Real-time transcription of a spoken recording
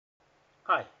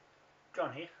Hi,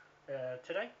 John here.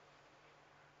 Today,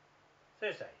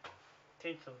 Thursday,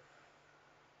 10th of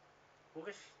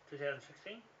August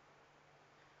 2016.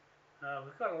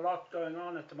 We've got a lot going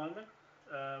on at the moment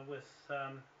with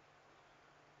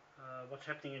what's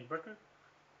happening in Britain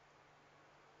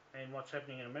and what's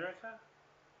happening in America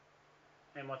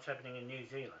and what's happening in New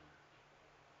Zealand.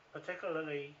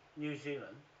 Particularly New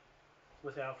Zealand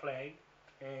with our flag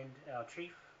and our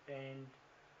chief and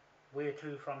where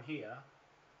to from here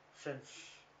since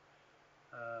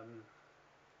um,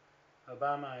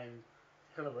 Obama and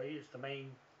Hillary is the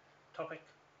main topic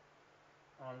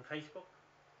on Facebook.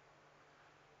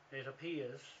 It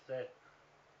appears that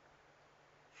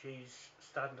she's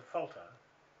starting to falter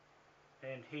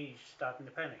and he's starting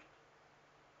to panic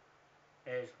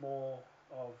as more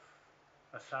of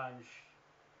Assange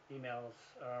emails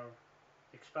are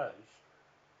exposing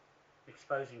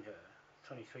her.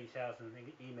 23,000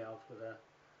 emails with a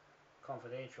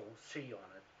confidential C on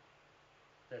it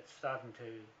that's starting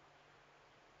to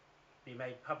be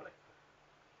made public.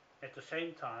 At the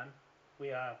same time,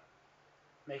 we are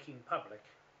making public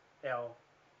our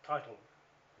title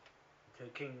to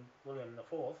King William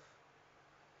IV,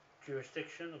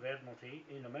 jurisdiction of Admiralty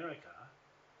in America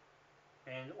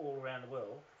and all around the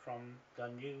world from the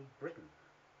New Britain.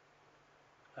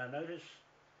 I notice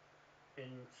in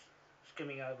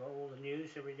skimming over all the news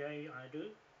every day I do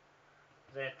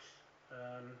that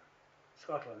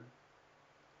Scotland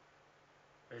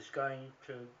is going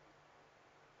to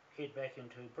head back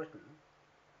into Britain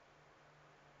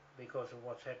because of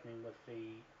what's happening with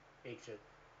the exit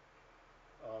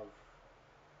of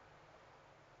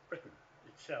Britain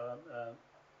itself.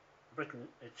 Britain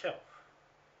itself.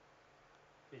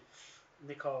 It's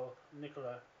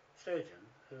Nicola Sturgeon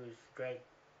who's dragged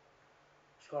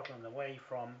Scotland away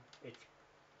from its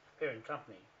parent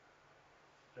company,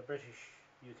 the British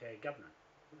UK government,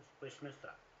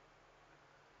 Westminster,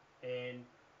 and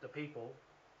the people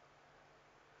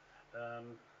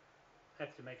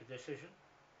have to make a decision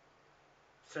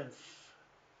since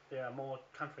there are more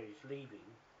countries leaving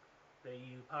the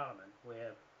EU Parliament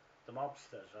where the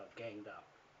mobsters are ganged up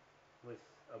with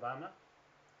Obama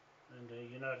and the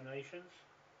United Nations,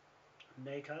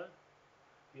 NATO,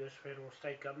 US federal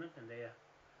state government and their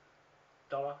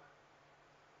dollar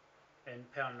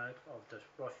and pound note of the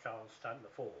Rothschilds starting to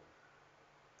fall.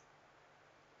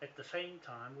 At the same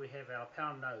time, we have our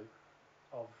pound note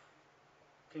of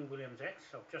King William's acts.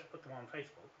 I've just put them on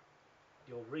Facebook.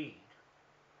 You'll read,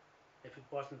 if it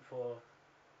wasn't for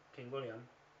King William,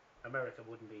 America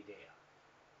wouldn't be there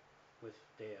with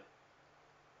their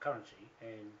currency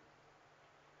and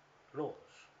laws.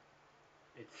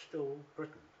 It's still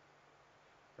Britain.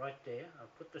 Right there,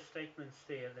 I've put the statements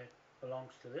there that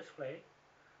belongs to this flag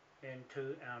and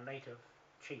to our native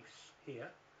chiefs here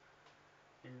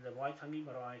in the Waitangi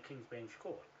Marae King's Bench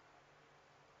Court.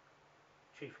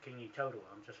 Chief Kingi Taurua,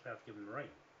 I'm just about to give him a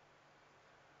ring.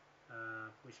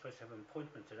 We're supposed to have an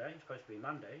appointment today. It's supposed to be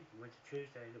Monday. We went to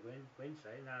Tuesday to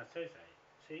Wednesday, now it's Thursday.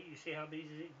 See, you see how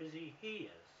busy he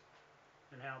is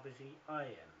and how busy I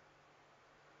am.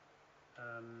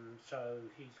 So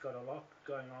he's got a lot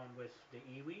going on with the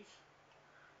iwis.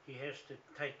 He has to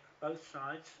take both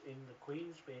sides in the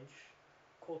Queen's Bench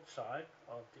court side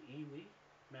of the iwi,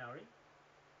 Maori,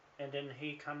 and then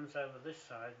he comes over this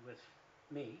side with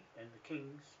me and the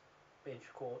King's Bench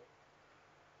court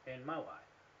and Moai.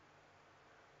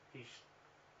 He's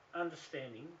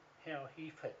understanding how he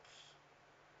fits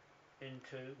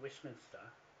into Westminster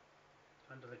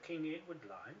under the King Edward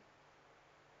line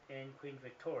and Queen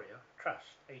Victoria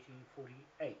Trust,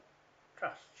 1848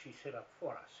 trust she set up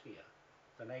for us here,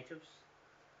 the natives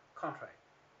contract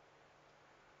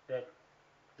that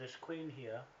this Queen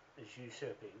here is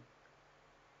usurping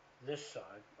this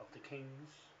side of the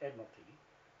King's Admiralty,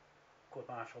 court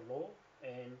martial law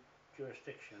and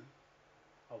jurisdiction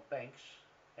of banks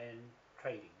and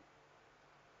trading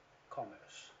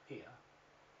commerce here.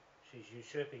 She's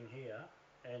usurping here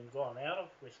and gone out of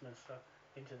Westminster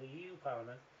into the EU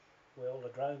Parliament where all the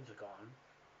drones are gone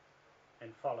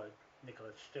and followed Nicola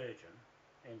Sturgeon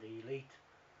and the elite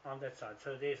on that side.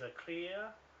 So there's a clear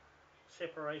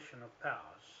separation of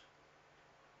powers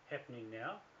happening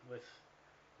now with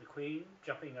the Queen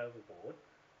jumping overboard.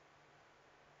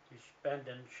 She's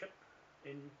abandoned ship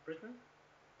in Britain,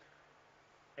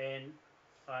 and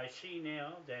I see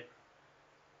now that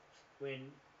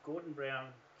when Gordon Brown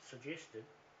suggested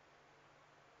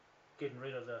getting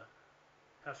rid of the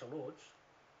House of Lords,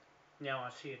 now I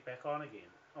see it back on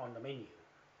again on the menu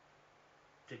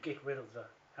to get rid of the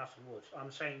House of Lords.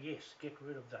 I'm saying yes, get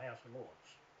rid of the House of Lords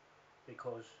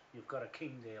because you've got a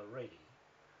king there already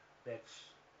that's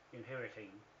inheriting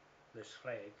this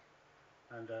flag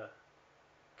under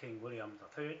King William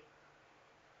III.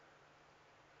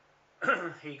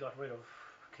 He got rid of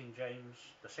King James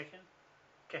II,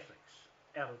 Catholics,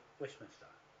 out of Westminster.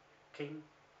 King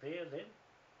there then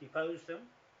deposed them,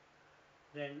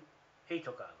 then he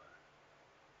took over.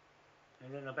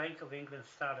 And then the Bank of England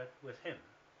started with him,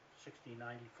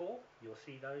 1694. You'll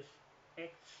see those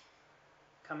acts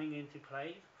coming into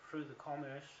play through the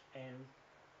commerce and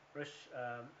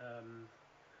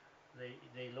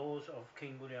the laws of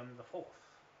King William IV.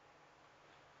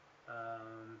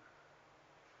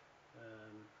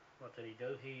 What did he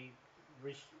do? He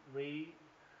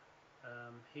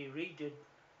redid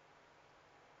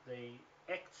the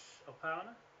Acts of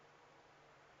Parliament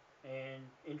and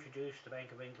introduced the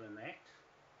Bank of England Act,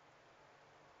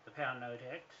 the Pound Note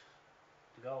Act,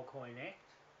 the Gold Coin Act,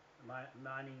 the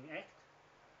Mining Act,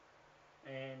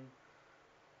 and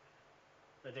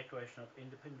the Declaration of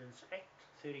Independence Act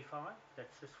 35,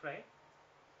 that's this flag.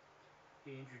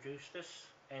 He introduced this,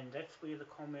 and that's where the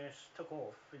commerce took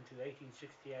off into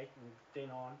 1868 and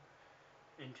then on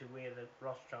into where the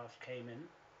Rothschilds came in,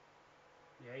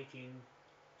 the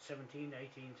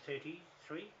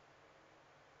 1933,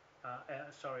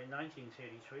 sorry,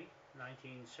 1933,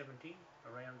 1917,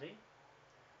 around then,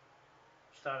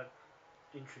 started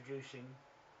introducing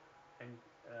and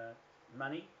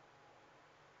money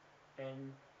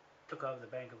and took over the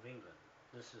Bank of England.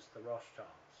 This is the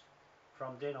Rothschilds.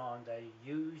 From then on, they're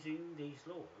using these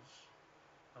laws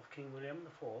of King William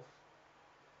IV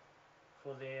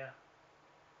for their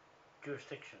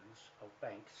jurisdictions of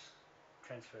banks,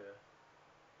 transfer,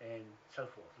 and so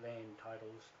forth, land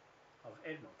titles of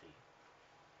Admiralty.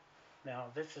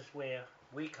 Now, this is where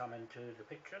we come into the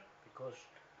picture, because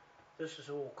this is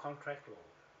all contract law.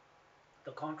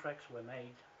 The contracts were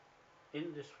made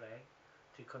in this flag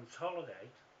to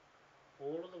consolidate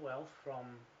all of the wealth from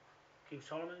King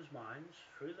Solomon's mines,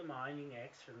 through the Mining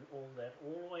Acts and all that,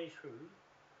 all the way through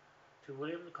to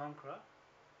William the Conqueror,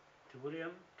 to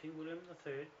King William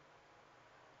III,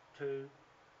 to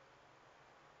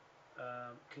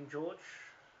King George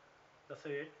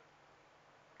III,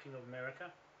 King of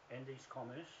America, and his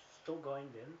commerce, still going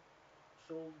then,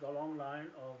 still the long line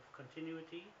of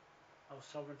continuity, of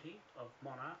sovereignty, of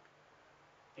monarch,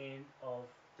 and of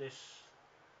this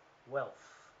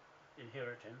wealth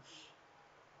inheritance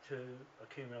to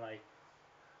accumulate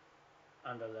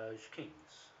under those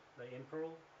kings. The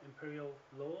Imperial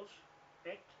Laws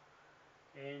Act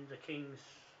and the King's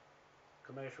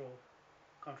Commercial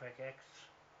Contract Acts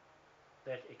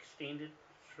that extended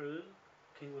through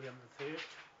King William III.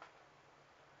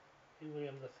 King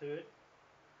William III,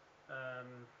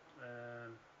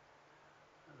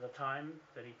 the time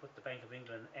that he put the Bank of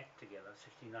England Act together,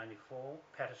 1694,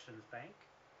 Patterson's Bank,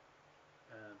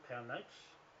 pound notes,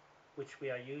 which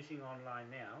we are using online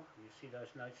now. You see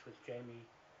those notes with Jamie,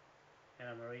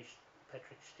 Anna Marie,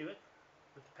 Patrick Stewart,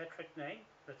 with the Patrick name.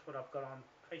 That's what I've got on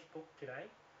Facebook today.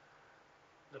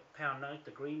 The pound note,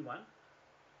 the green one,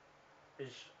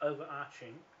 is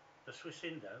overarching the Swiss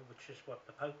Indo, which is what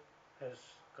the Pope has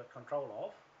got control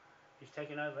of. He's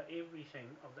taken over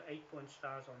everything of the 8-point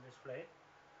stars on this flag,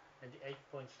 and the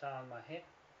 8-point star on my hat.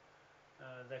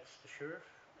 That's the sheriff,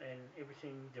 and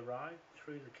everything derived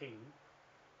through the King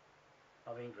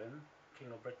of England,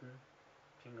 King of Britain,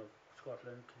 King of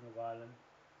Scotland, King of Ireland,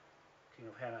 King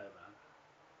of Hanover,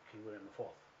 King William IV.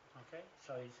 Okay,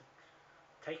 so he's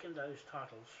taken those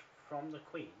titles from the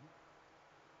Queen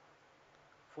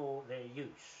for their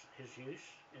use, his use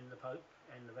in the Pope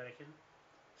and the Vatican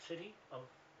City of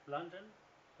London.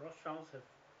 Rothschilds have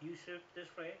usurped this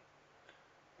flag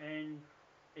and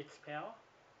its power.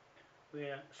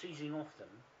 We're seizing off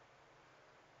them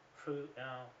through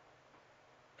our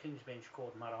King's Bench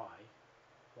Court Marae,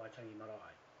 Waitangi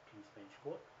Marae, King's Bench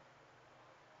Court,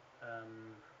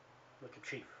 with the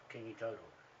chief, Kingi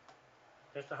Taurua.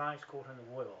 That's the highest court in the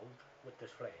world with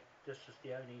this flag. This is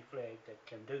the only flag that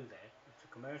can do that. It's a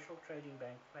commercial trading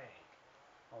bank flag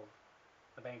of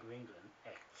the Bank of England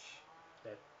Acts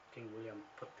that King William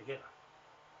put together.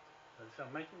 So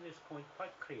I'm making this point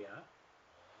quite clear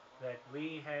that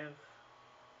we have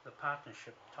the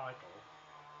partnership title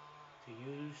to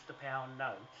use the pound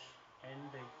notes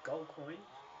and the gold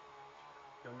coins.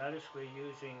 You'll notice we're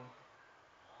using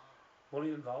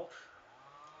bullion vault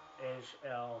as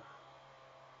our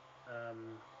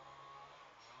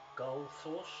gold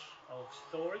source of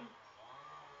storing.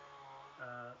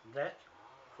 That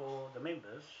for the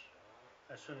members,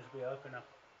 as soon as we open up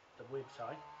the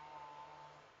website,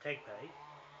 TagPay,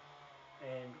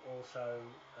 and also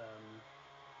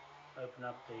open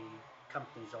up the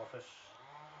company's office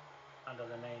under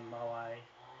the name Moai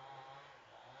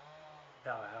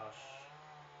Powerhouse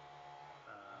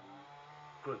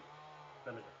Group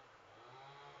Limited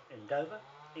in Dover,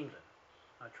 England.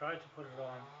 I tried to put it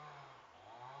on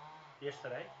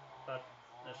yesterday, but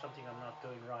there's something I'm not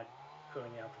doing right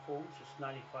filling out the forms. It's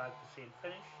 95%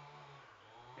 finished,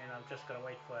 and I've just got to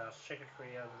wait for our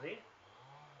secretary over there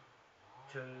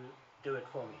to do it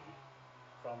for me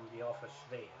from the office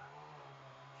there.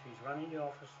 She's running the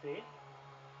office there,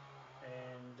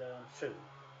 and Sue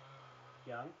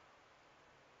Young.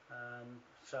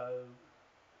 So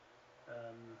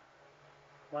um,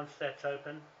 once that's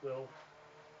open, we'll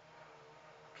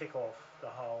kick off the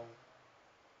whole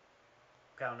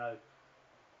pound note,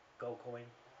 gold coin,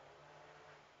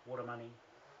 water money,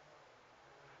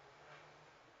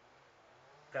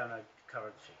 pound note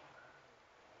currency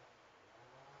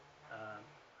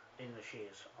in the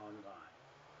shares online.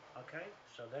 Okay,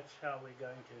 so that's how we're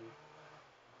going to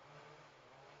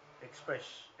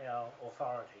express our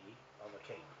authority of a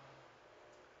king.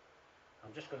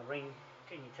 I'm just going to ring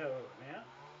Kingi Taurua now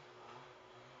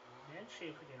and see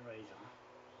if we can raise him.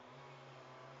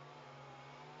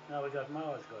 Now we've got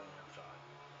mowers going outside.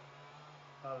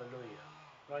 Hallelujah.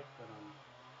 Right when I'm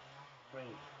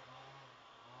ringing.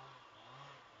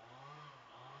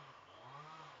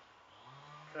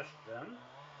 Trust them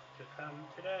to come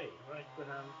today, right when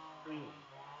I'm ringing.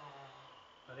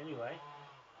 But anyway,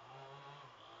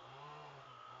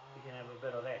 we can have a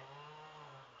bit of that.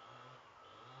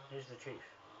 Here's the chief.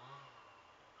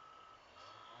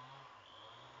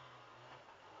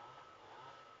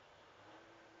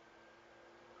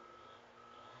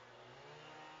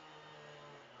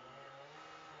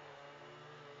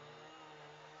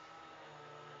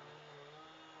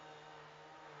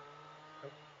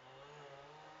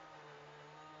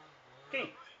 King,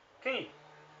 King,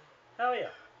 how are you?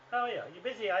 How are you? You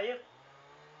busy, are you?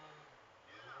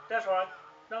 That's all right.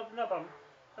 No problem.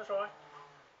 That's all right.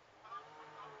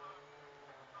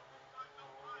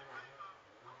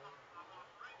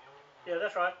 Yeah,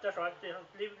 that's right. That's right. Yeah,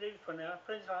 leave it for now.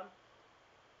 Plenty of time.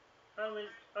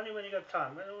 Only when you got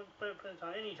time. Plenty of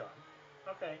time. Any time.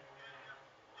 Okay.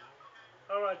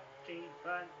 All right, Kingi.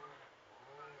 Right.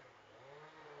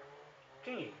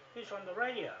 Kingi, he's on the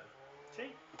radio.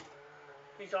 See?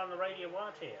 He's on the radio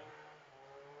Waatea.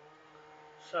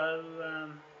 So,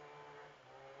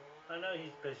 I know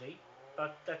he's busy,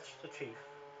 but that's the chief.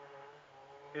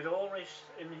 It all rests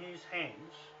in his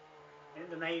hands, in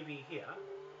the Navy here,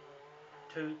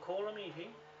 to call a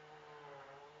meeting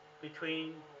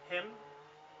between him,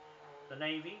 the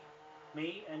Navy,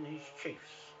 me and his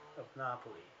chiefs of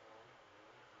Ngāpuhi.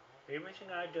 Everything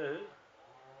I do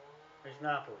is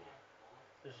Ngāpuhi.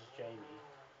 This is Jamie.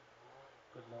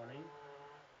 Good morning.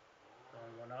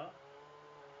 On Wanoa,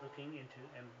 looking into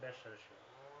ambassadorship.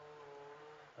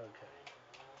 Okay.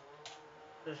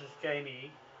 This is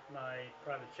Jamie, my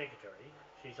private secretary.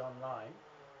 She's online.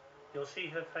 You'll see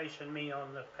her face and me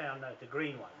on the pound note, the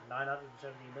green one,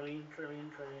 970 million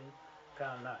trillion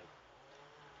pound note.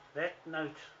 That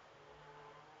note,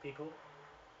 people,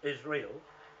 is real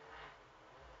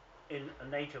in a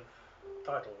native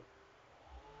title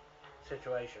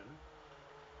situation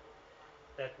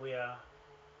that we are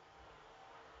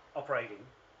operating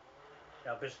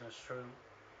our business through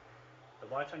the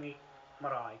Waitangi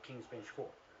Marae King's Bench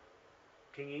Court.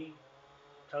 Kingi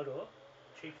Taurua,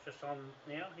 chief just on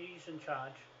now, he's in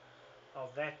charge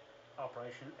of that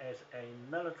operation as a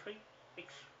military,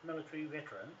 ex-military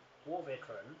veteran, war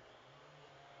veteran,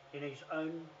 in his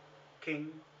own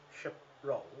kingship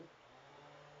role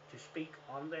to speak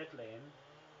on that land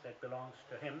that belongs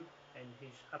to him and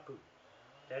his hapu.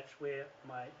 That's where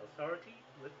my authority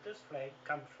with this flag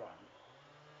comes from.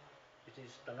 It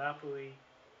is the Ngāpuhi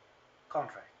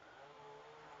contract.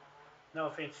 No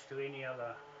offence to any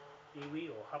other iwi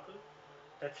or hapu,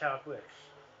 that's how it works.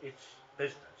 It's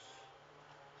business.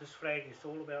 This flag is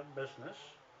all about business,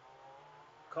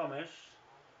 commerce,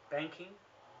 banking,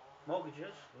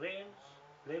 mortgages, lands,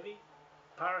 levy,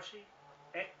 piracy,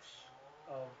 acts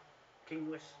of King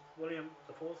William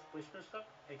IV, Westminster,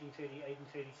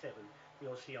 1830-1837.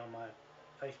 You'll see on my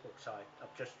Facebook site.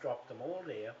 I've just dropped them all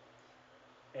there,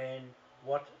 and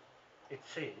what it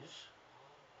says,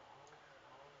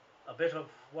 a bit of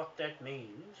what that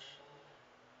means,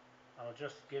 I'll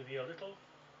just give you a little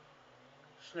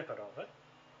snippet of it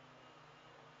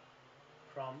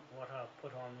from what I've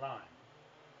put online.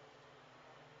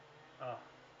 Oh,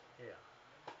 yeah.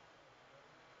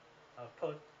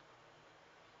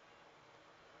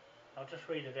 I'll just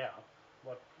read it out,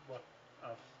 what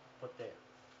I've put there.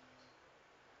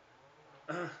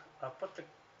 I've put the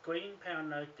green pound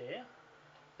note there,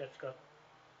 that's got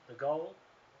the gold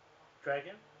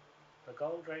dragon the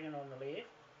gold dragon on the left,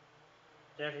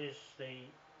 that is the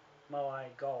Moai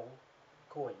gold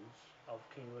coins of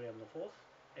King William IV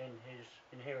and his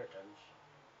inheritance,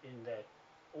 in that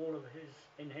all of his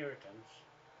inheritance,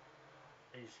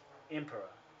 his emperor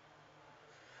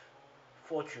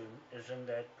fortune is in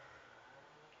that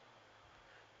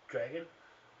dragon,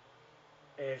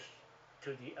 as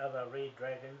to the other red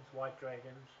dragons, white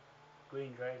dragons,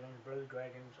 green dragons, blue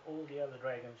dragons, all the other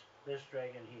dragons. This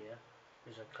dragon here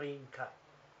is a clean cut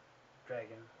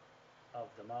dragon of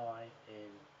the Moai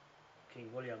and King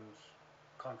William's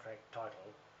contract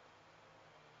title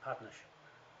partnership.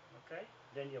 Okay,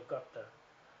 then you've got the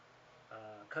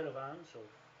coat of arms of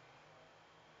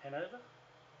Hanover.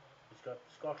 It's got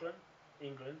Scotland,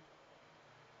 England,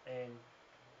 and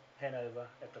Hanover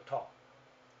at the top.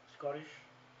 Scottish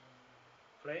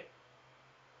flag,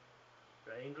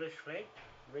 the English flag,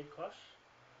 Red Cross,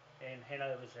 and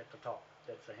Hanover's at the top.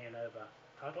 That's the Hanover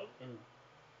title in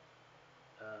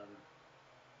um,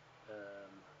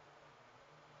 um,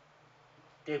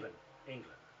 Devon,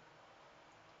 England.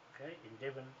 Okay, in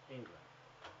Devon, England,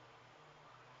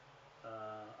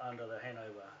 under the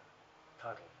Hanover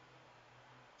title.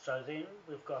 So then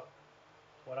we've got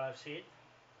what I've said.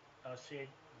 I said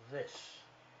this.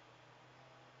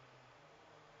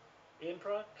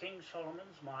 Emperor King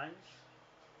Solomon's Mines,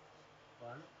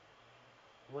 1.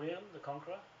 William the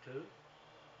Conqueror, 2.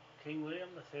 King William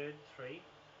the III, 3.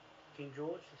 King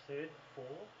George the III, 4.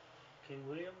 King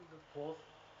William the Fourth,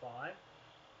 5.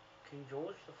 King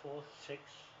George the Fourth, 6.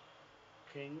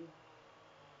 King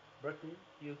Britain,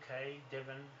 UK,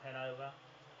 Devon, Hanover,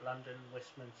 London,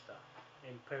 Westminster,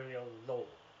 Imperial Law.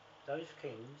 Those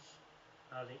kings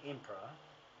are the emperor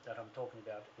that I'm talking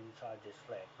about inside this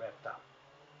flag, wrapped up.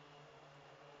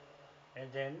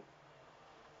 And then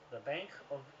the Bank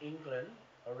of England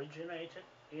originated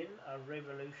in a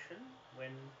revolution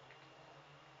when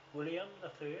William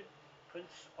III,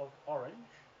 Prince of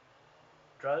Orange,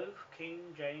 drove King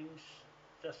James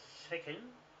II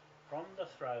from the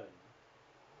throne.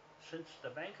 Since the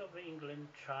Bank of England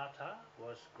Charter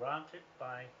was granted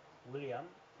by William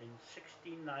in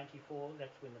 1694,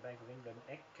 that's when the Bank of England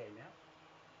Act came out,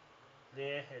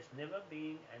 there has never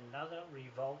been another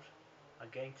revolt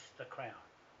against the Crown.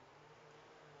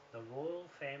 The royal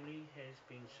family has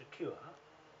been secure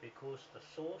because the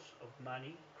source of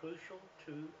money crucial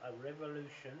to a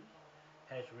revolution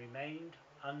has remained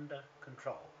under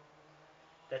control.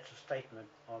 That's a statement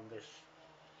on this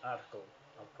article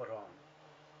I've put on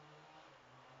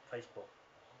Facebook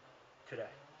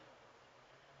today.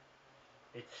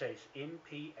 It says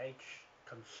MPH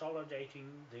consolidating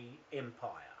the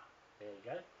empire. There you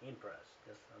go, emperors.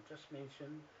 I've just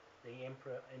mentioned the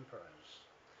emperors.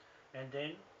 And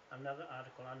then another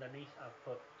article underneath I've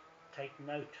put, take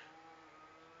note,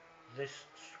 this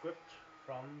script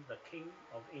from the King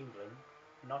of England,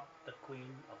 not the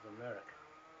Queen of America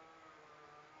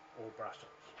or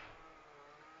Brussels.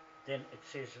 Then it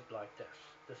says it like this.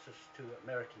 This is to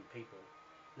American people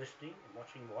listening and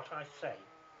watching what I say.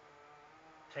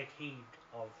 Take heed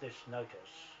of this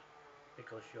notice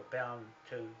because you're bound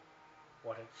to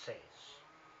what it says.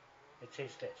 It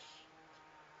says this.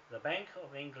 The Bank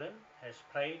of England has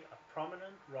played a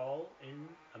prominent role in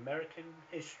American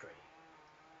history.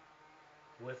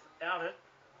 Without it,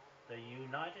 the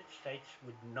United States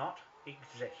would not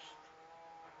exist.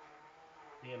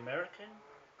 The American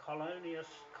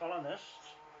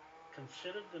colonists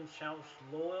considered themselves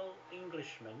loyal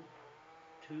Englishmen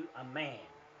to a man,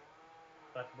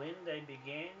 but when they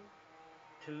began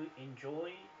to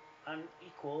enjoy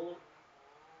unequaled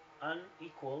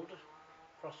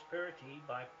prosperity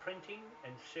by printing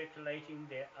and circulating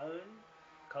their own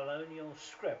colonial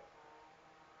scrip,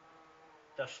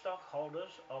 the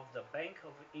stockholders of the Bank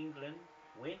of England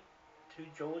went to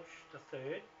George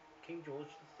III, King George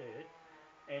III,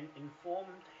 and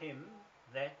informed him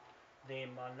that their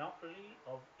monopoly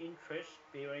of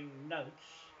interest-bearing notes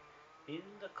in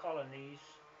the colonies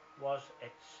was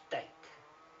at stake.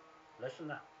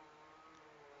 Listen up.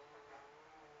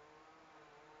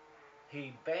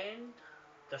 He banned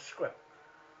the scrip,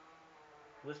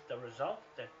 with the result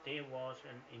that there was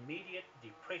an immediate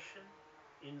depression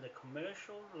in the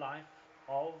commercial life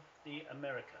of the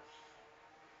Americas.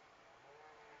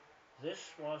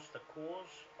 This was the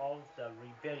cause of the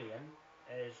rebellion,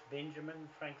 as Benjamin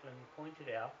Franklin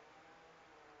pointed out.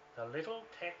 The little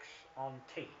tax on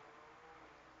tea,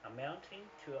 amounting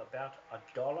to about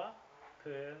 $1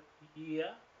 per year,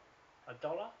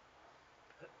 $1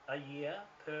 a year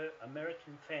per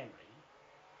American family,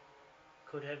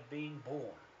 could have been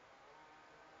borne,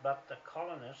 but the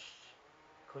colonists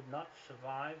could not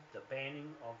survive the banning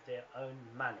of their own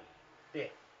money. There,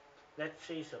 that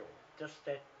says it all. Just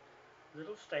that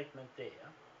little statement there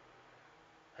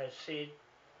has said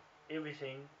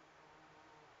everything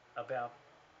about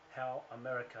how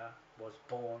America was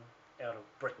born out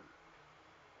of Britain.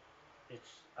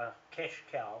 It's a cash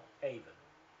cow haven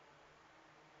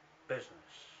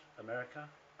business. America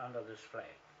under this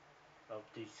flag of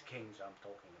these kings I'm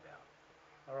talking about.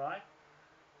 Alright?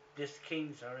 These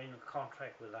kings are in a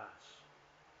contract with us,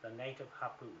 the native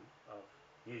hapu of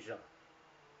New Zealand.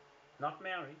 Not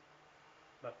Maori,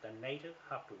 but the native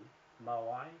hapu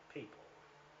Maui people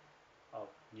of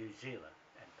New Zealand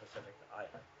and Pacific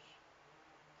Islands.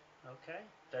 Okay?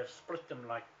 They've split them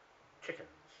like chickens.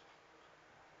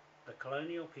 The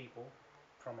colonial people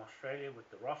from Australia with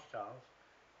the Rothschilds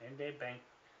and their bank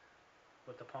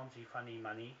with the Ponzi funny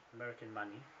money, American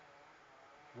money,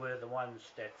 were the ones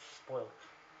that spoilt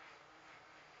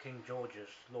King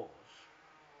George's laws,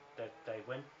 that they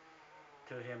went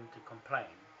to him to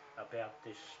complain about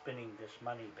this spinning this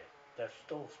money bit. They're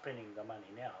still spinning the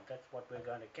money now. That's what we're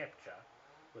going to capture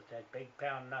with that big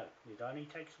pound note. It only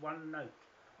takes one note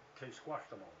to squash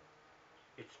them all.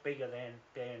 It's bigger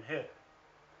than her,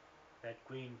 that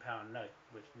green pound note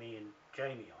with me and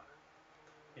Jamie on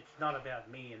it. It's not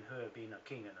about me and her being a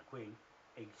king and a queen.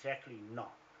 Exactly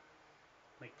not.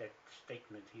 Make that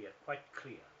statement here quite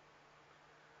clear.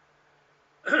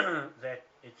 That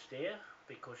it's there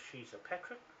because she's a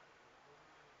patriot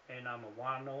and I'm a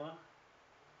Wanoa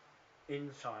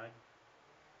inside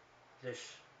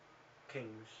this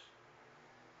king's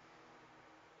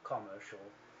commercial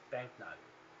banknote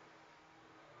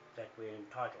that we're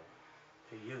entitled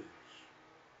to use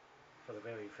for the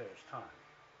very first time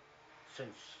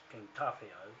since King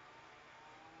Taurua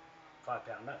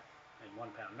 £5 note and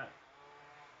 £1 note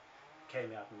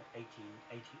came out in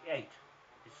 1888.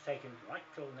 It's taken right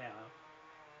till now,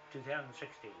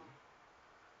 2016,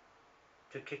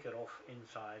 to kick it off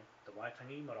inside the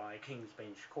Waitangi Marae King's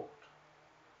Bench Court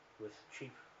with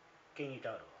Chief Kingi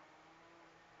Taurua,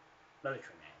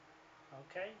 military man.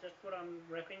 Okay, that's what I'm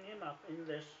wrapping him up in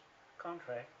this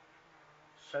contract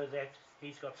so that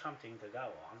he's got something to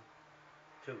go on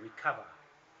to recover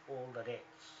all the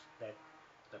debts that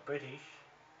the British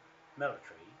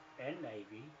military and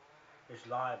navy is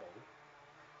liable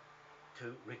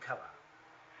to recover.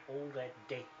 All that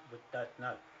debt with that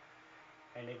note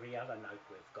and every other note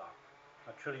we've got,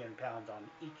 £1 trillion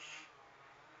on each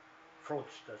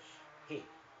fraudster's head.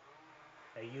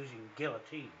 They're using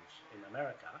guillotines in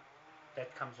America.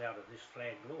 That comes out of this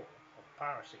flag law of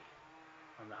piracy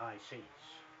on the high seas.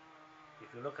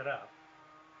 If you look it up,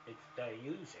 they're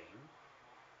using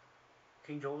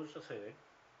King George III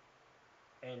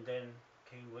and then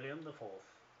King William IV,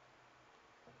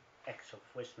 Acts of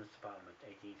Westminster Parliament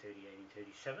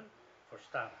 1830-1837 for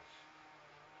starters,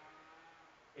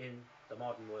 in the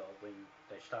modern world when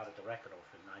they started the racket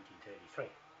off in 1933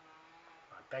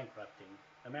 by bankrupting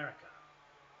America.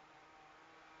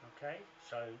 Okay,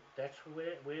 so that's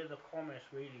where the commerce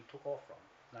really took off from,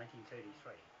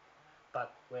 1933.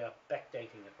 But we're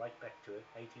backdating it right back to it,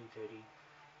 1830,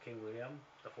 King William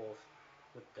IV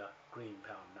with the green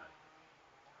pound note.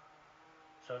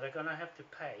 So they're going to have to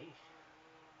pay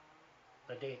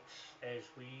the debts as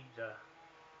we, the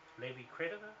levy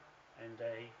creditor, and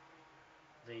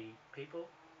the people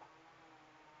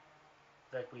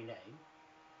that we name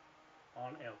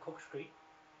on our Cook Street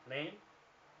land,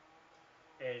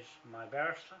 as my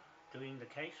barrister doing the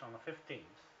case on the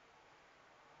 15th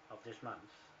of this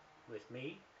month with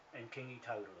me and Kingi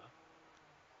Taurua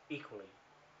equally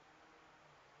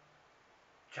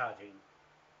charging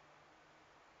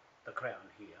the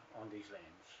Crown here on these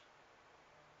lands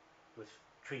with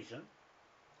treason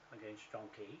against John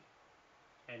Key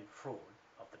and fraud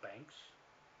of the banks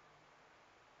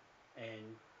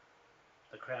and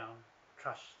the Crown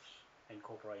trusts and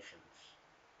corporations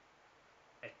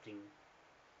acting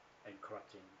and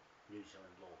corrupting New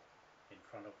Zealand law in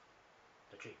front of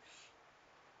the chiefs.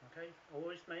 Okay,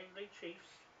 always mainly chiefs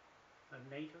and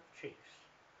native chiefs,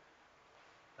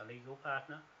 the legal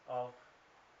partner of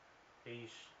these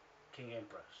king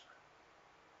emperors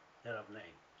that I've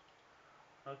named.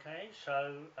 Okay,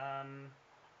 so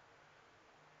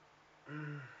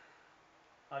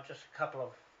just a couple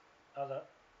of other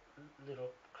little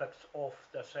clips off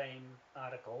the same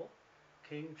article.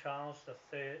 King Charles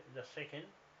II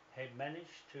had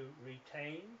managed to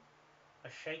retain a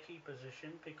shaky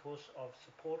position because of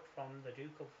support from the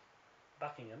Duke of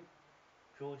Buckingham,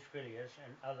 George Villiers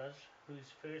and others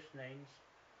whose first names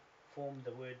form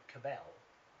the word cabal,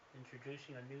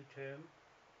 introducing a new term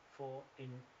for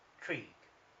intrigue.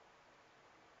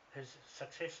 His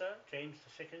successor, James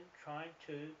II, tried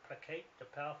to placate the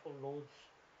powerful lords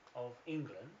of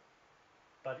England,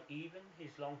 but even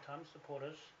his long-time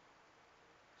supporters,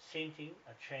 scenting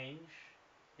a change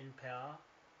in power,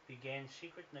 began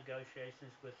secret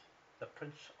negotiations with the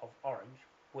Prince of Orange,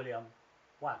 William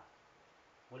I.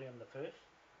 William I,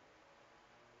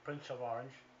 Prince of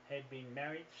Orange, had been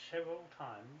married several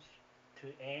times to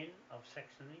Anne of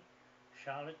Saxony,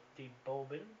 Charlotte de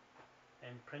Bourbon,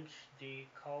 and Prince de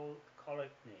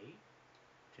Coligny.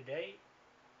 Today,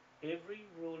 every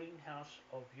ruling house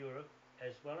of Europe,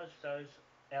 as well as those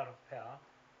out of power,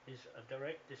 is a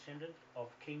direct descendant of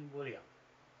King William,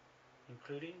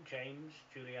 including James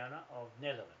Juliana of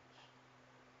Netherlands,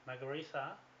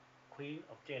 Margaretha, Queen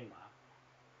of Denmark,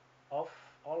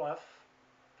 Olaf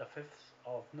V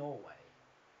of Norway,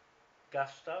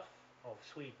 Gustav of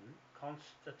Sweden,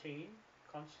 Constantine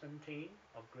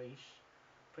of Greece,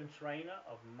 Prince Rainier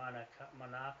of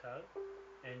Monaco,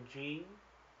 and Jean,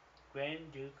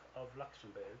 Grand Duke of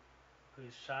Luxembourg,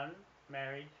 whose son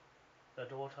married the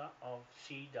daughter of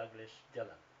C. Douglas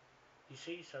Dillon. You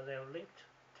see, so they're linked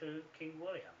to King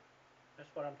William.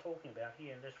 That's what I'm talking about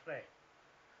here in this flag.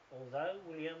 Although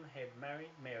William had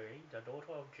married Mary, the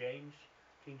daughter of King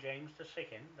James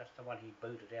II, that's the one he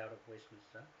booted out of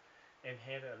Westminster, and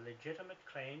had a legitimate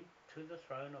claim to the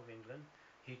throne of England,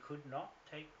 he could not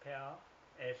take power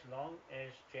as long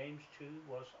as James II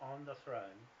was on the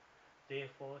throne.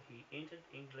 Therefore, he entered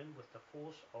England with the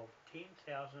force of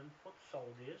 10,000 foot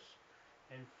soldiers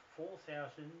and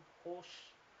 4,000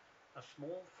 horse, a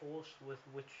small force with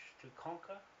which to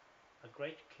conquer a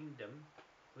great kingdom.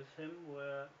 With him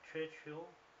were Churchill,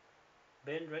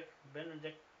 Bentinck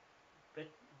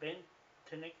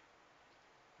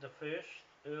the first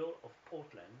Earl of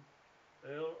Portland,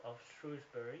 Earl of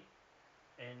Shrewsbury,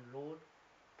 and Lord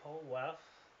Polwarth,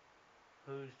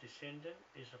 whose descendant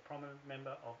is a prominent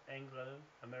member of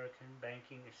Anglo-American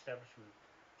banking establishment.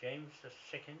 James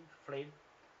II fled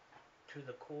to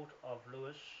the court of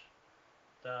Louis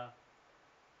the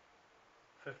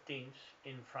 15th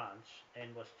in France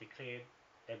and was declared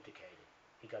abdicated.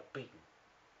 He got beaten.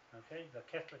 Okay, the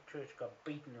Catholic Church got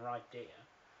beaten right there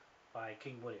by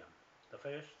King William, the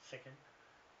first, second,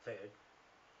 third,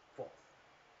 fourth.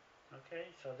 Okay,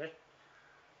 so that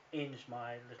ends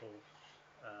my little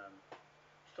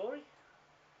story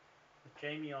with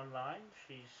Jamie online.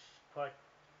 She's quite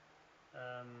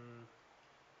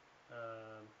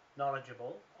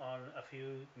knowledgeable on a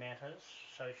few matters,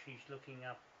 so she's looking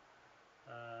up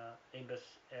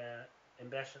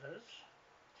ambassadors.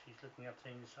 She's looking up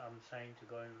things I'm saying to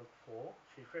go and look for.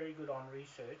 She's very good on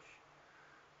research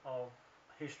of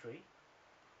history,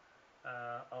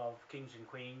 of kings and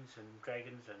queens and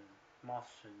dragons and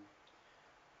moths and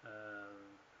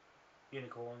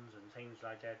unicorns and things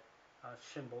like that,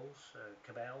 symbols,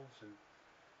 cabals and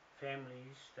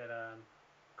families that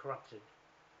corrupted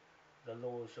the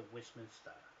laws of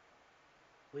Westminster.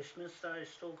 Westminster is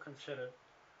still considered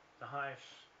the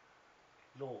highest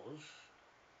laws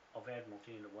of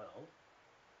Admiralty in the world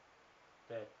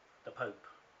that the Pope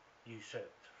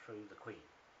usurped through the Queen,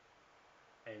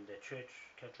 and the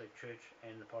Church, Catholic Church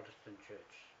and the Protestant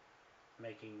Church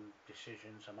making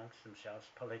decisions amongst themselves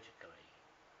politically.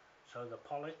 So the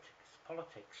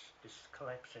politics is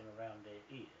collapsing around their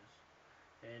ears,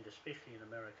 and especially in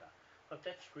America. But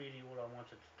that's really all I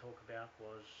wanted to talk about,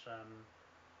 was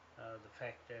the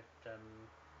fact that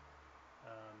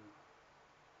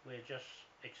we're just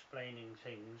explaining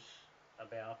things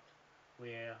about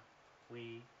where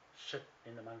we sit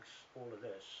in amongst all of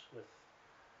this with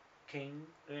King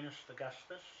Ernest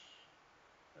Augustus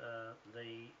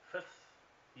the 5th.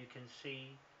 You can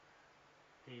see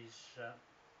he's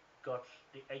got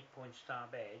the 8-point star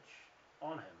badge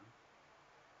on him,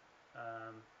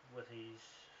 with his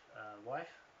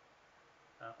wife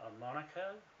of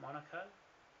Monaco,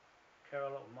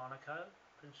 Carol of Monaco,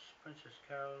 Princess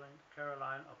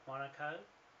Caroline of Monaco,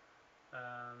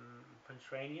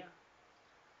 Prince Rainier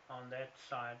on that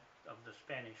side of the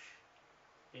Spanish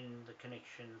in the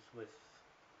connections with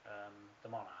the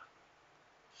monarch.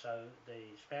 So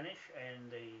the Spanish and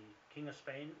the King of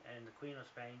Spain and the Queen of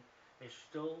Spain is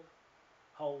still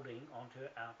holding onto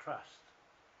our trust.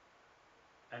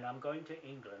 And I'm going to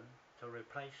England to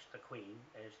replace the Queen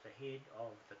as the head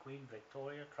of the Queen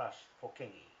Victoria Trust for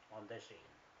Kingi on this end.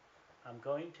 I'm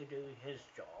going to do his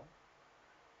job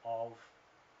of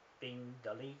being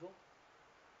the legal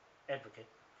advocate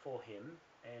for him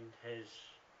and his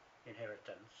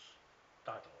inheritance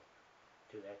title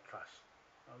to that trust.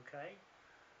 Okay?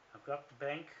 I've got the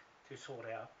bank to sort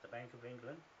out, the Bank of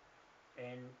England,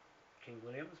 and King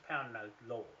William's pound note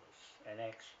laws and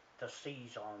acts to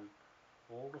seize on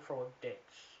all the fraud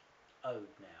debts owed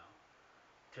now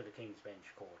to the King's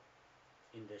Bench Court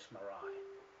in this marae.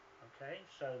 Okay,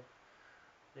 so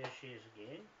there she is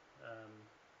again.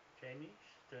 Jamie's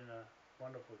doing a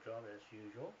wonderful job as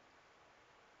usual.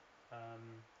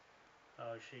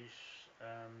 She's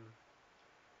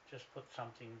just put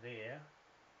something there.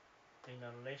 In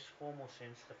a less formal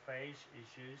sense, the phrase is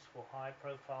used for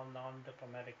high-profile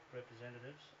non-diplomatic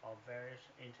representatives of various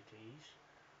entities.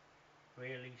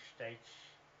 Rarely states,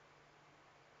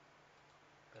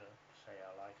 say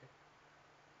I like it,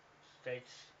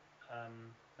 states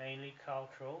mainly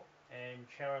cultural and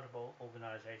charitable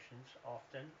organisations,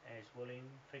 often as willing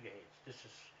figureheads. This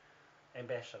is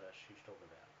ambassadors she's talking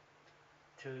about.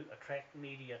 To attract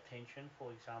media attention,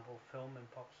 for example, film and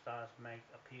pop stars make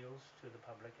appeals to the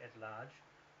public at large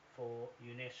for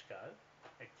UNESCO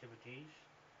activities.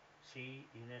 See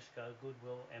UNESCO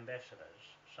Goodwill Ambassadors,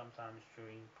 sometimes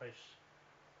during press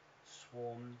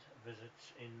swarmed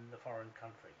visits in the foreign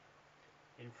country.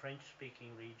 In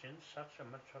French-speaking regions, such as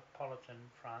metropolitan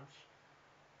France,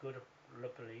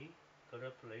 Gallipoli,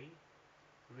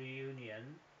 Réunion,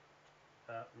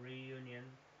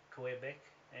 Quebec,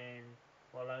 and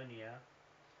Wallonia,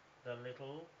 the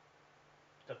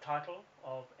title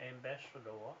of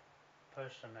ambassador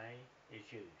personae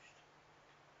is used.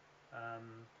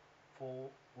 For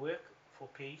work for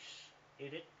peace,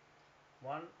 edit.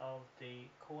 One of the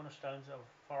cornerstones of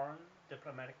foreign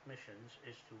diplomatic missions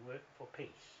is to work for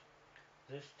peace.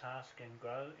 This task can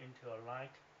grow into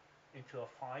a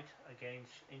fight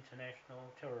against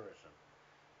international terrorism,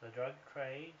 the drug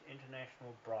trade,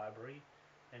 international bribery,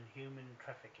 and human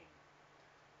trafficking.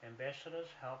 Ambassadors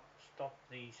help stop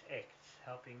these acts,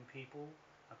 helping people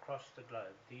across the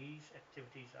globe. These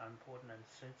activities are important and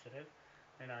sensitive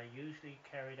and are usually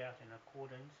carried out in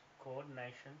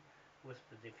coordination with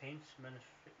the Defence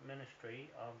Ministry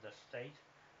of the state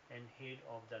and head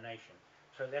of the nation.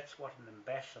 So that's what an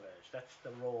ambassador is. That's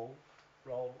the role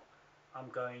I'm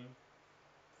going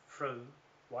through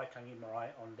Waitangi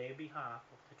Marae on their behalf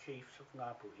of the chiefs of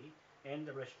Ngāpuhi and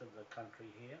the rest of the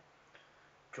country here,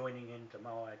 joining into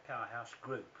Moai Powerhouse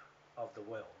group of the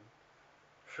world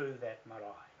through that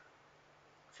marae.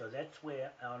 So that's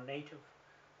where our native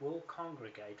will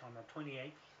congregate on the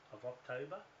 28th of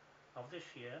October of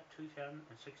this year,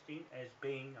 2016, as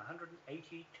being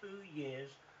 182 years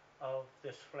of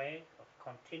this flag of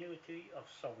continuity of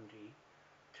sovereignty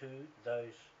to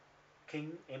those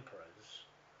king emperors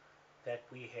that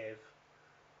we have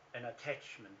an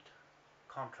attachment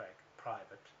contract,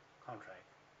 private contract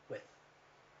with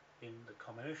in the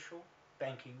commercial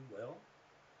banking world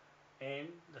and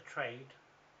the trade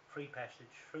free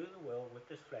passage through the world with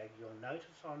this flag. You'll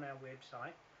notice on our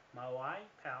website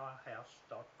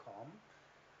moaipowerhouse.com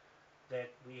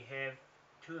that we have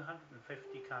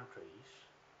 250 countries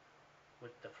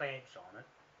with the flags on it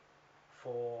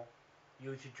for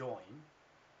you to join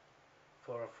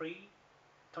for a free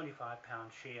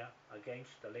 £25 share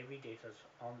against the levy debtors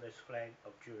on this flag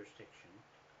of jurisdiction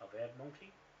of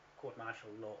Admiralty Court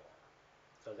Martial Law.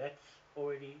 So that's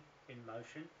already in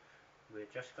motion.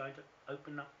 We're just going to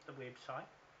open up the website,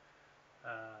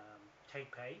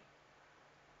 TakePay,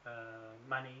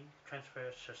 money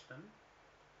transfer system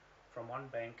from one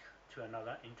bank to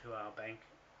another into our bank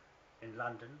in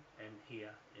London and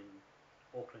here in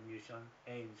Auckland, New Zealand,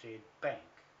 ANZ Bank.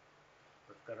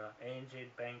 We've got an ANZ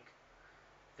Bank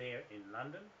there in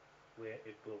London where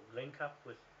it will link up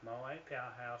with Moai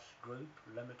Powerhouse Group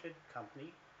Limited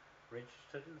Company,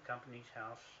 registered in the Company's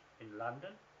House in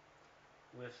London,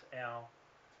 with our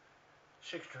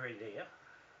secretary there,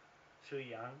 Sue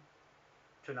Young,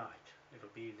 tonight. It'll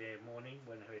be their morning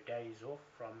when her day is off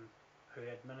from her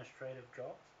administrative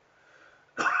job.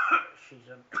 She's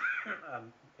an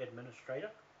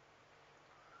administrator,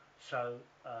 so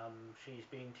she's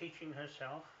been teaching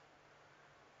herself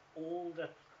all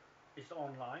that is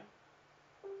online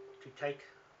to take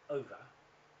over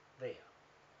there.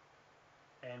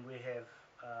 And we have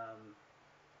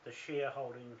the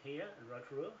shareholding here in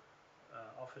Rotorua,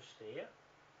 office there,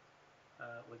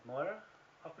 with Moira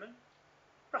Hoffman.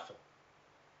 Russell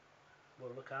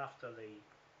will look after the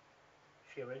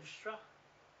share registrar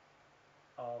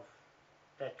of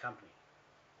that company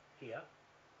here,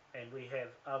 and we have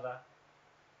other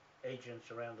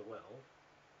agents around the world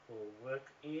who will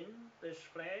work in this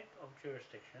flag of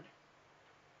jurisdiction.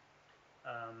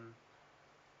 I'll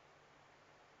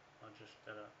just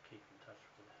keep in touch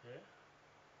with her.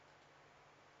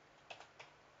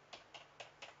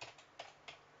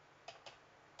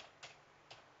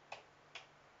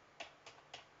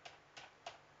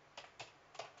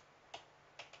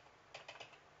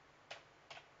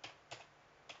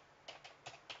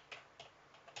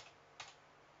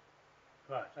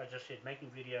 Right, I just said making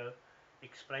video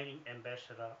explaining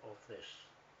ambassador of this.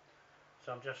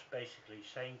 So I'm just basically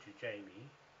saying to Jamie,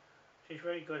 she's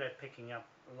very good at picking up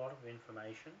a lot of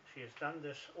information. She has done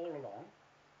this all along.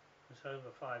 It's over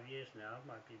 5 years now,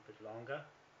 might be a bit longer,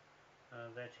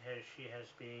 she has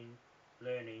been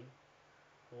learning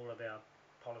all about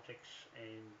politics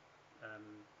and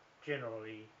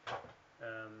generally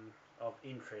of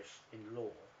interest in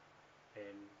law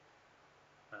and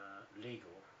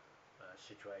legal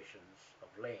situations of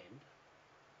land,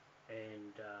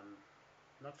 and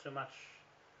not so much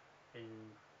in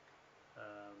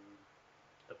um,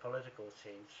 the political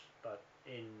sense, but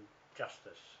in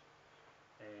justice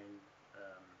and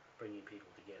bringing people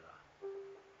together,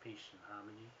 peace and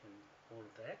harmony and all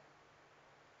of that.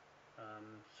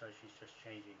 So she's just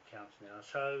changing accounts now.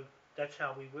 So that's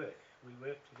how we work. We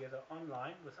work together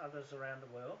online with others around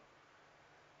the world.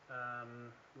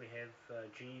 We have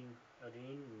Jean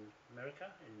Odine in America,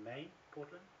 in Maine,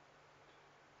 Portland.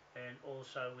 And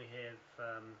also we have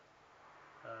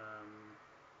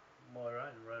Moira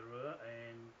in Rotorua,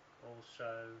 and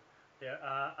also there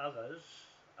are others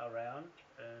around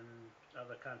in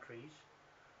other countries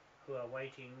who are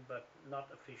waiting, but not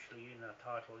officially in a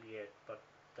title yet, but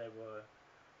they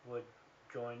would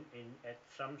join in at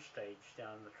some stage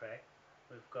down the track.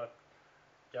 We've got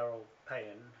Daryl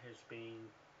Payan has been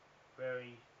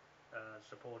very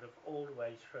supportive all the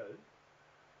way through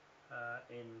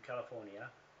in California,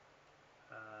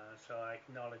 so I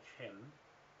acknowledge him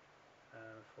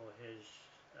for his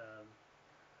um,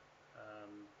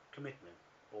 commitment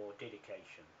or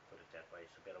dedication, put it that way,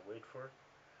 it's a better word for it,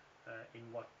 in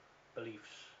what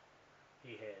beliefs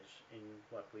he has in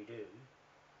what we do.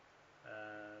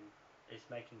 Is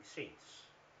making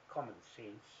sense, common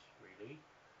sense really,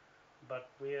 but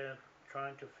we're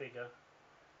trying to figure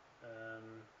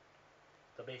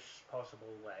the best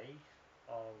possible way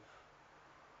of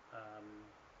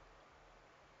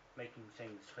making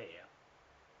things fair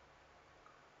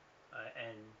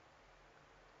and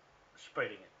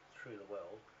spreading it through the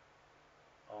world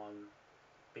on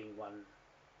being one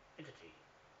entity,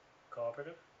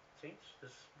 cooperative sense.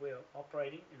 We're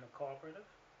operating in a cooperative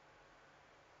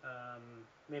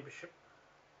membership,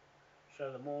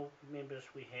 so the more members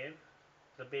we have,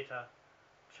 the better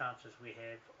chances we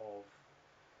have of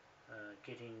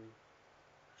getting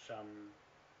some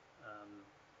um,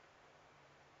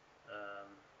 um,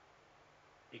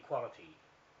 equality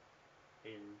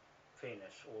in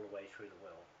fairness all the way through the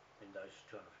world in those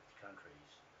 250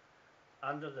 countries.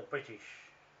 Under the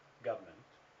British government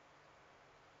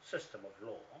system of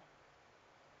law,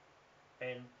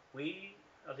 and we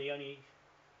are the only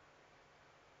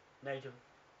native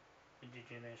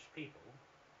indigenous people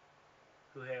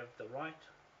who have the right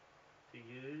to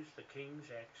use the King's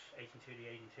Acts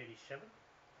 1830-1837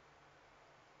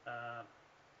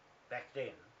 back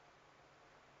then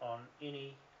on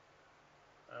any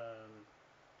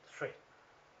threat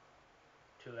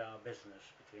to our business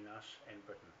between us and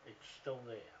Britain. It's still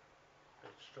there.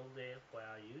 It's still there for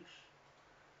our use.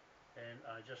 And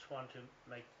I just want to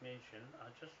make mention,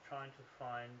 I'm just trying to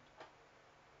find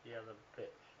the other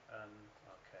bit.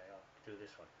 Okay, I'll do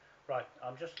this one. Right,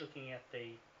 I'm just looking at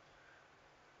the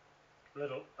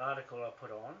little article I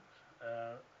put on.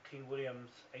 King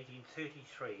William's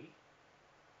 1833,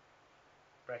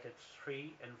 brackets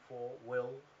 3 and 4,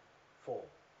 will 4.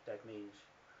 That means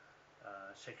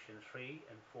section 3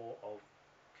 and 4 of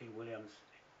King William's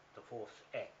the Fourth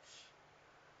Acts.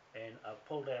 And I've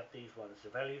pulled out these ones: the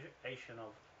Valuation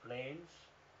of Lands,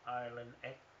 Ireland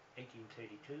Act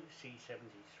 1832,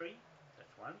 C73,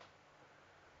 that's one.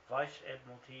 Vice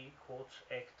Admiralty Courts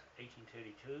Act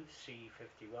 1832,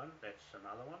 C51, that's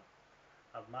another one.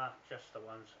 I've marked just the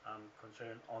ones I'm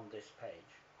concerned on this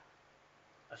page.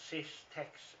 Assess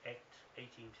Tax Act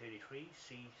 1833,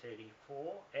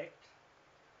 C34 Act.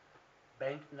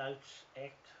 Banknotes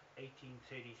Act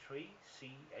 1833,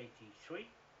 C83.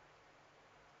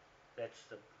 That's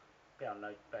the Pound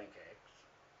Note Bank Acts.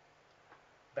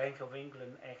 Bank of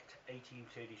England Act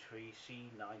 1833,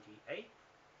 C98.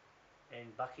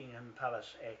 And Buckingham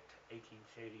Palace Act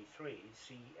 1833,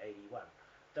 C81.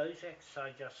 Those acts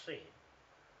I just said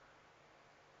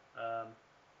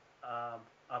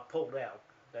are pulled out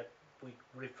that we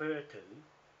refer to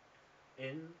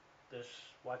in this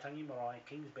Waitangi Marae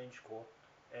King's Bench Court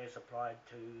as applied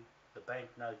to the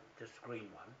banknote, this green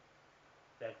one,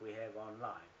 that we have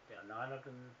online. The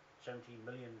 970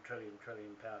 million trillion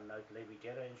pound note levy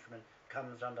debtor instrument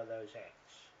comes under those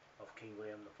acts of King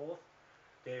William IV.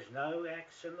 There's no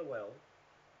acts in the world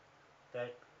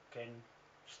that can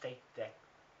state that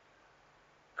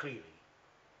clearly,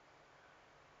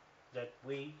 that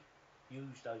we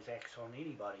use those acts on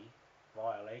anybody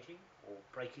violating or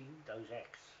breaking those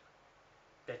acts.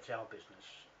 That's our business,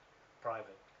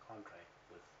 private contract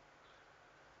with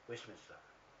Westminster.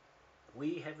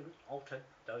 We haven't altered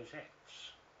those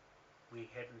acts. We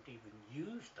haven't even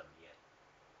used them yet.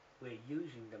 We're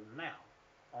using them now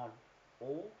on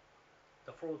all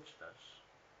the fraudsters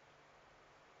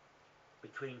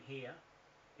between here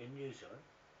in New Zealand,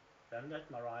 then that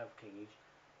marae of Kingis,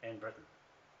 and Britain.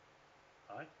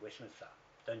 Right? Westminster.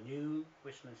 The new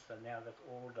Westminster, now that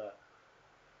all the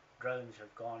drones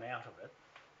have gone out of it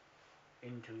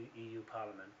into EU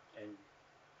Parliament and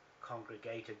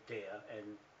congregated there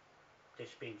and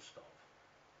dispensed of.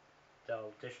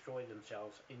 They'll destroy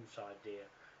themselves inside there,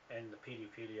 and the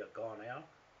paedophilia gone out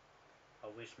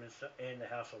of Westminster and the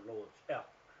House of Lords out.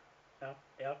 Out,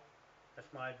 out.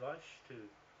 That's my advice to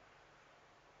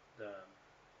the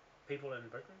people in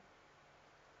Britain.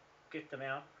 Get them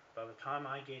out. By the time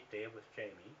I get there with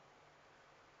Jamie,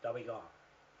 they'll be gone.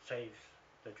 Saves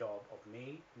the job of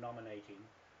me nominating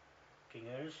King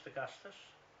Ernest Augustus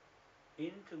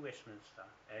into Westminster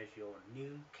as your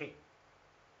new King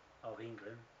of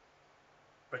England,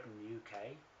 Britain,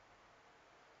 UK,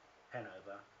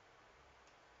 Hanover,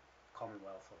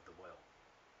 Commonwealth of the world,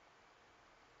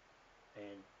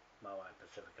 and Moai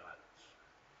Pacific Islands.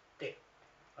 There,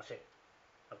 I said,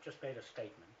 I've just made a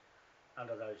statement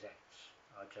under those acts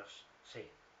I just said.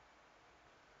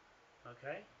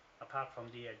 Okay, apart from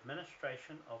the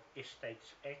Administration of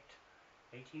Estates Act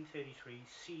 1833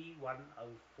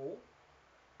 C104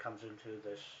 comes into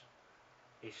this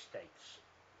estates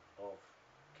of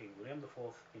King William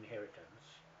IV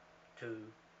inheritance to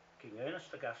King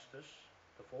Ernest Augustus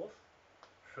IV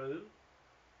through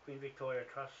Queen Victoria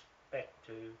Trust back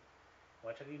to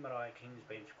Waitangi Marae King's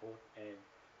Bench Court and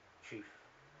Chief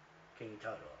Kingi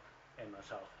Taurua and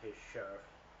myself, his sheriff,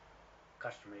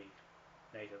 customary,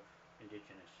 native,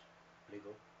 indigenous,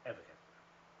 legal advocate,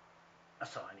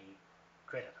 assignee,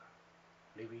 creditor,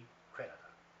 levy,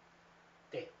 creditor.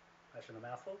 There, that's in a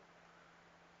mouthful.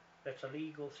 That's a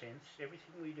legal sense.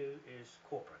 Everything we do is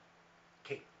corporate.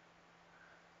 King.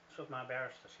 That's what my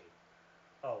barrister said.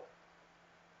 Oh,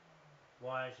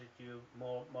 why is it you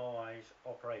Moai's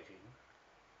operating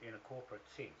in a corporate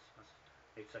sense?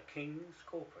 It's a king's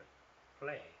corporate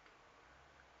flag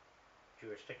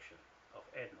jurisdiction of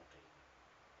admiralty,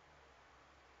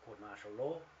 court martial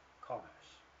law, commerce.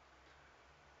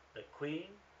 The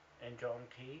Queen and John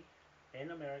Key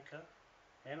and America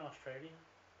and Australia,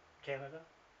 Canada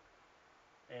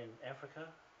and Africa,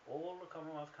 all the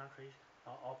Commonwealth countries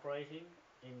are operating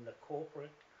in the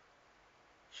corporate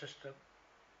system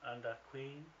under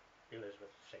Queen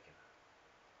Elizabeth II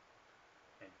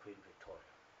and Queen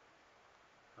Victoria.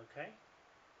 Okay?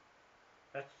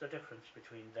 That's the difference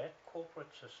between that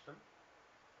corporate system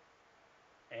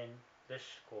and this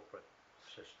corporate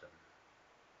system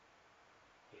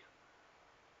here.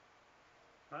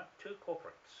 Right? Two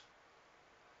corporates.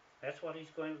 That's what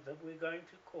we're going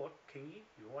to court. Kingi,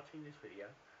 you're watching this video,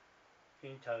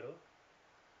 King Taurua,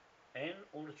 and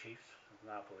all the chiefs of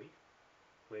Ngāpuhi.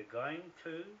 We're going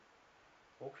to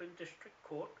Auckland District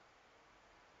Court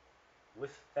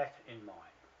with that in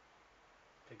mind,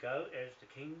 to go as the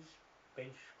King's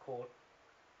Bench Court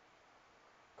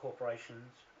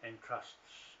corporations and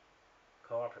trusts,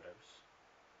 cooperatives,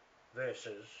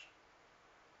 versus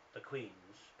the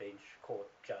Queen's Bench Court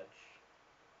judge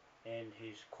and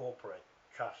his corporate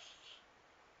trusts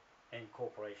and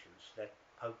corporations that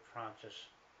Pope Francis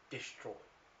destroyed.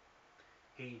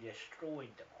 He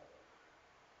destroyed them all.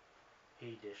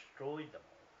 He destroyed them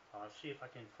all. I'll see if I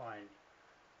can find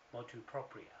motu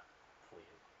propria for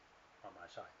you on my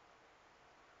site.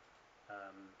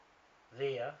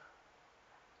 There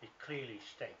it clearly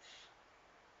states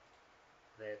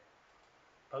that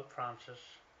Pope Francis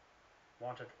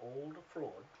wanted all the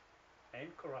fraud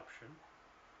and corruption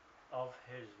of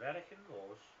his Vatican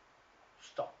laws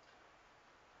stopped.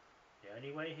 The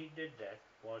only way he did that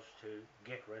was to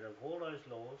get rid of all those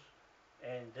laws,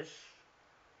 and this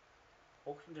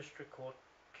Auckland District Court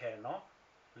cannot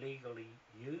legally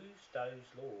use those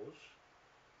laws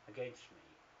against me,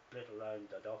 let alone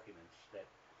the documents that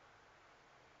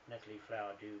Natalie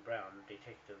Flower Dew Brown,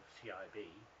 Detective CIB,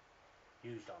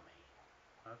 used on me.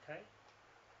 Okay?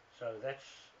 So that's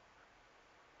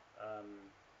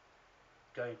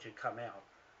going to come out.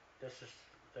 This is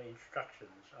the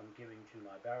instructions I'm giving to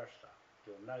my barrister.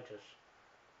 You'll notice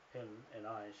him and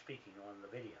I speaking on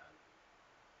the video.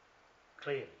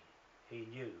 Clearly, he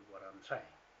knew what I'm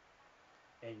saying.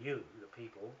 And you, the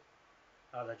people,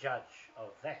 are the judge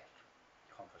of that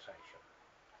conversation.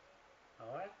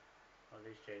 Alright? Well,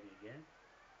 there's Jamie again.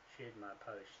 shared my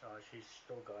post. She's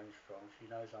still going strong. She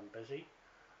knows I'm busy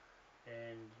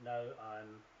and know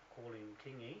I'm calling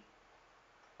Kingi.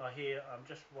 Here,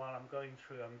 while I'm going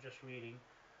through, I'm just reading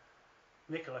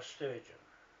Nicola Sturgeon,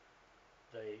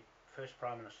 the first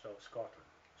Prime Minister of Scotland.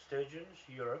 Sturgeon's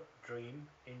Europe dream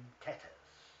in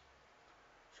tatters.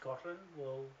 Scotland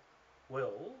will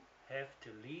have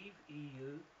to leave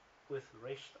EU with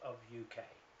rest of UK.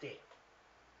 There.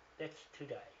 That's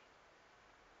today.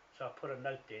 So I put a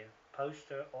note there. Post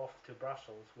her off to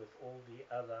Brussels with all the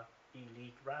other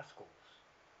elite rascals.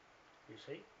 You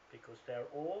see? Because they're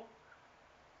all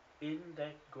in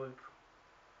that group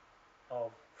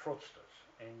of fraudsters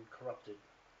and corrupted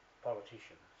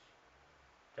politicians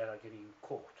that are getting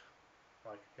caught,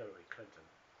 like Hillary Clinton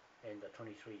and the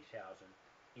 23,000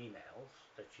 emails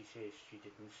that she says she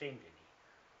didn't send any.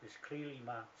 Is clearly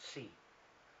marked C.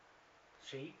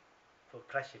 C for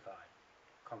classified,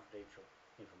 confidential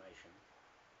information,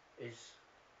 is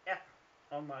up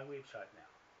on my website now.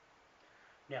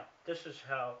 Now, this is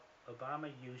how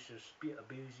Obama uses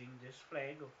abusing this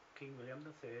flag of King William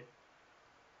III.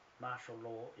 Martial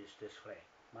law is this flag.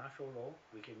 Martial law,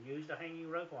 we can use the hanging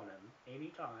rope on him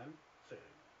anytime soon.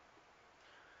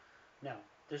 Now,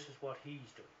 this is what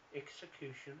he's doing.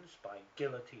 Executions by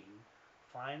guillotine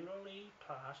finally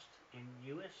passed in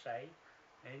USA,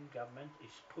 and government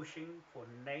is pushing for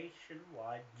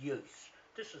nationwide use.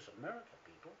 This is America,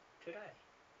 people, today.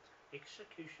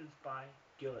 Executions by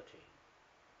guillotine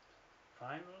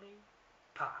finally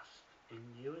passed in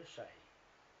USA,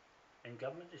 and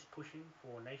government is pushing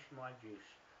for nationwide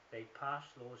use. They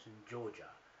passed laws in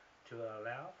Georgia to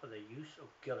allow for the use of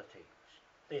guillotines.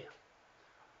 There.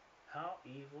 How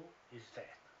evil is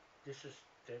that? This is,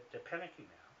 they're panicking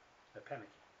now. They're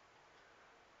panicking.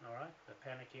 Alright, they're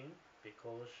panicking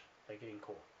because they're getting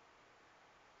caught.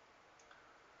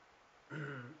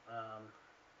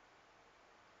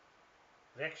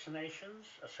 Vaccinations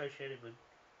associated with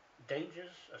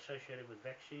dangers associated with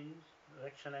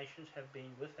vaccinations have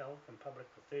been withheld from public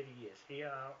for 30 years. Here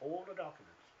are all the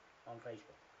documents on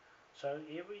Facebook. So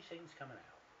everything's coming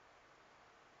out.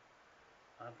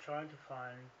 I'm trying to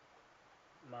find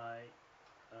my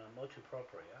motu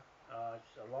propria.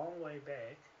 It's a long way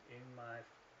back in my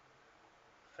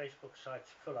Facebook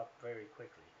sites fill up very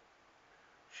quickly.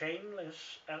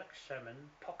 Shameless Alex Salmon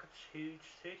pockets huge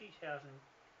 £30,000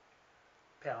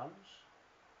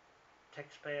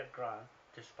 taxpayer grant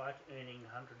despite earning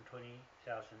 £120,000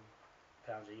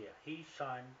 a year. He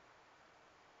signed,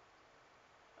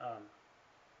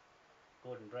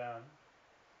 Gordon Brown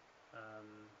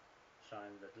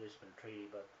signed the Lisbon Treaty,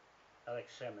 but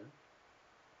Alex Salmon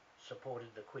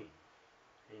supported the Queen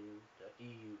in the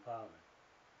EU Parliament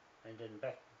and then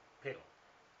backpedal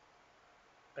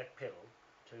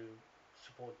to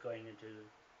support going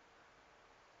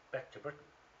back to Britain.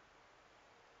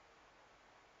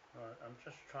 Right, I'm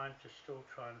just still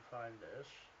trying to find this.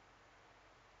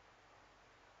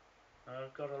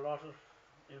 I've got a lot of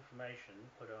information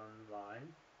put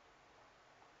online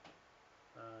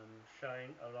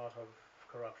showing a lot of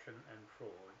corruption and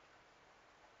fraud.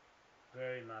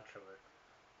 Very much of it.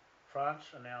 France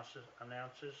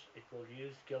announces it will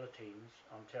use guillotines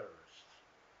on terrorists.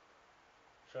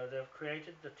 So they've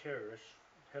created the terrorists.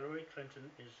 Hillary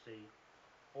Clinton is the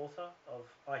author of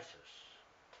ISIS.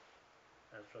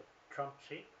 That's what Trump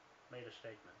said, made a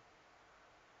statement.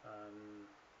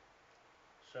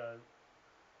 So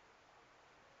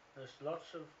there's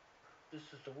lots of,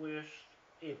 this is the worst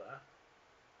ever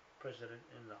president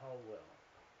in the whole world.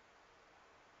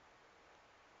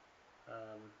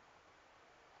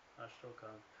 I still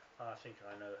can't, I think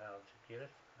I know how to get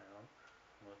it. Hang on.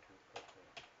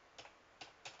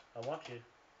 I want to.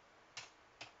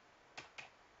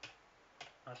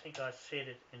 I think I said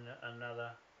it in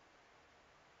another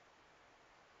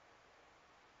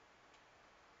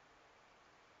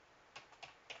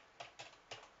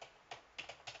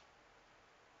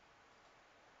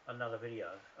video.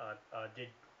 I did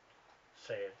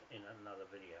say it in another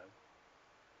video.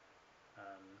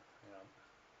 Hang on.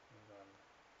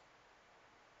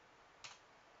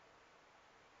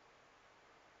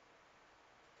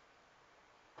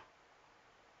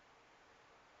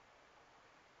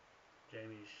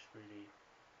 Jamie's really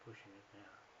pushing it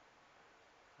now.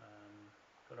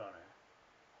 Good on her.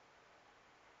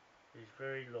 He's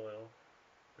very loyal,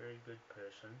 very good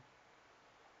person,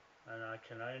 and I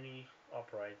can only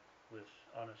operate with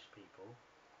honest people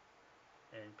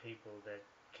and people that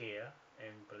care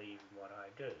and believe in what I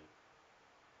do.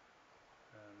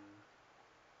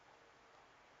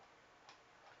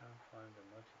 Can't find the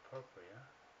motu propria.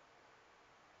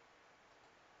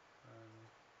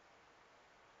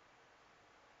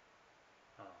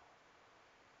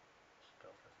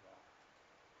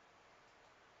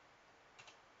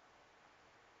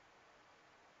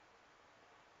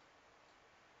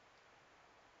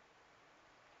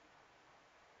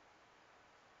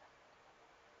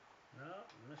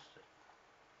 Missed it.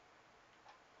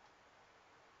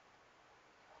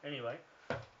 Anyway,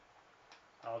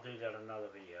 I'll do that in another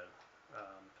video.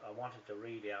 I wanted to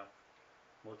read out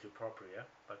motu propria,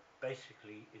 but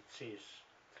basically it says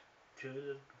to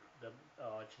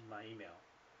it's in my email.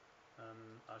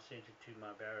 I sent it to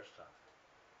my barrister.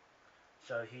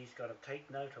 So he's got to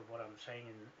take note of what I'm saying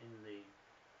in the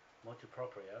motu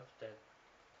propria, that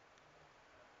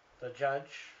the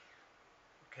judge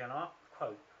cannot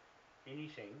quote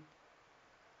anything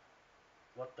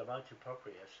what the motu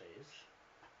propria says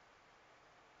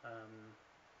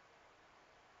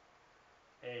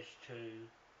as to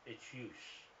its use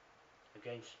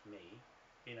against me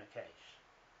in a case,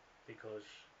 because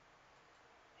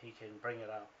he can bring it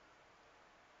up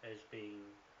as being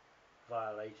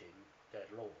violating that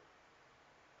law.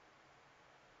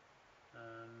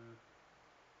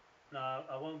 No,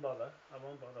 I won't bother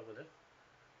with it.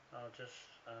 I'll just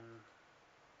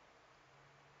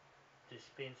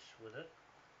dispense with it.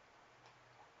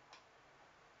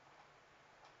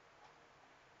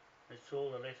 It's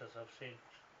all the letters I've sent,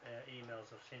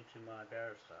 emails I've sent to my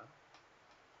barrister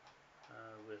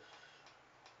with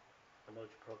the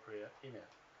motu propria in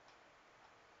it.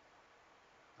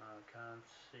 I can't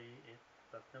see it,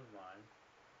 but never mind.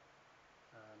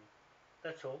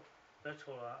 That's all. That's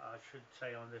all I should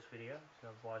say on this video, so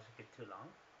otherwise it gets too long.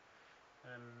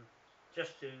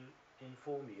 Just to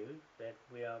inform you that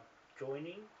we are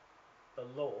joining the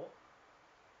law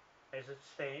as it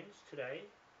stands today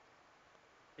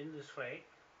in this flag,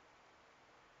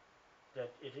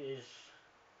 that it is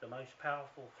the most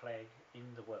powerful flag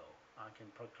in the world. I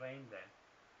can proclaim that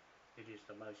it is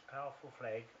the most powerful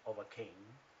flag of a king,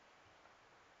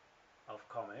 of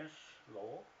commerce,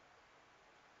 law,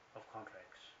 of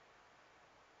contracts,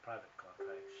 private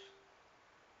contracts,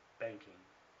 banking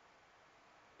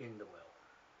in the world.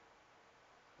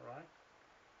 Alright?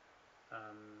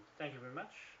 Thank you very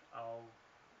much. I'll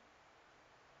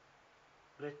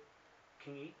let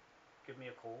Kingi give me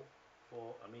a call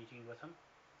for a meeting with him,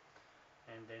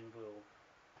 and then we'll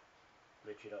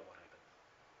let you know what happens.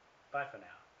 Bye for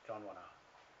now. John Wanoa.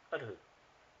 Aruhu.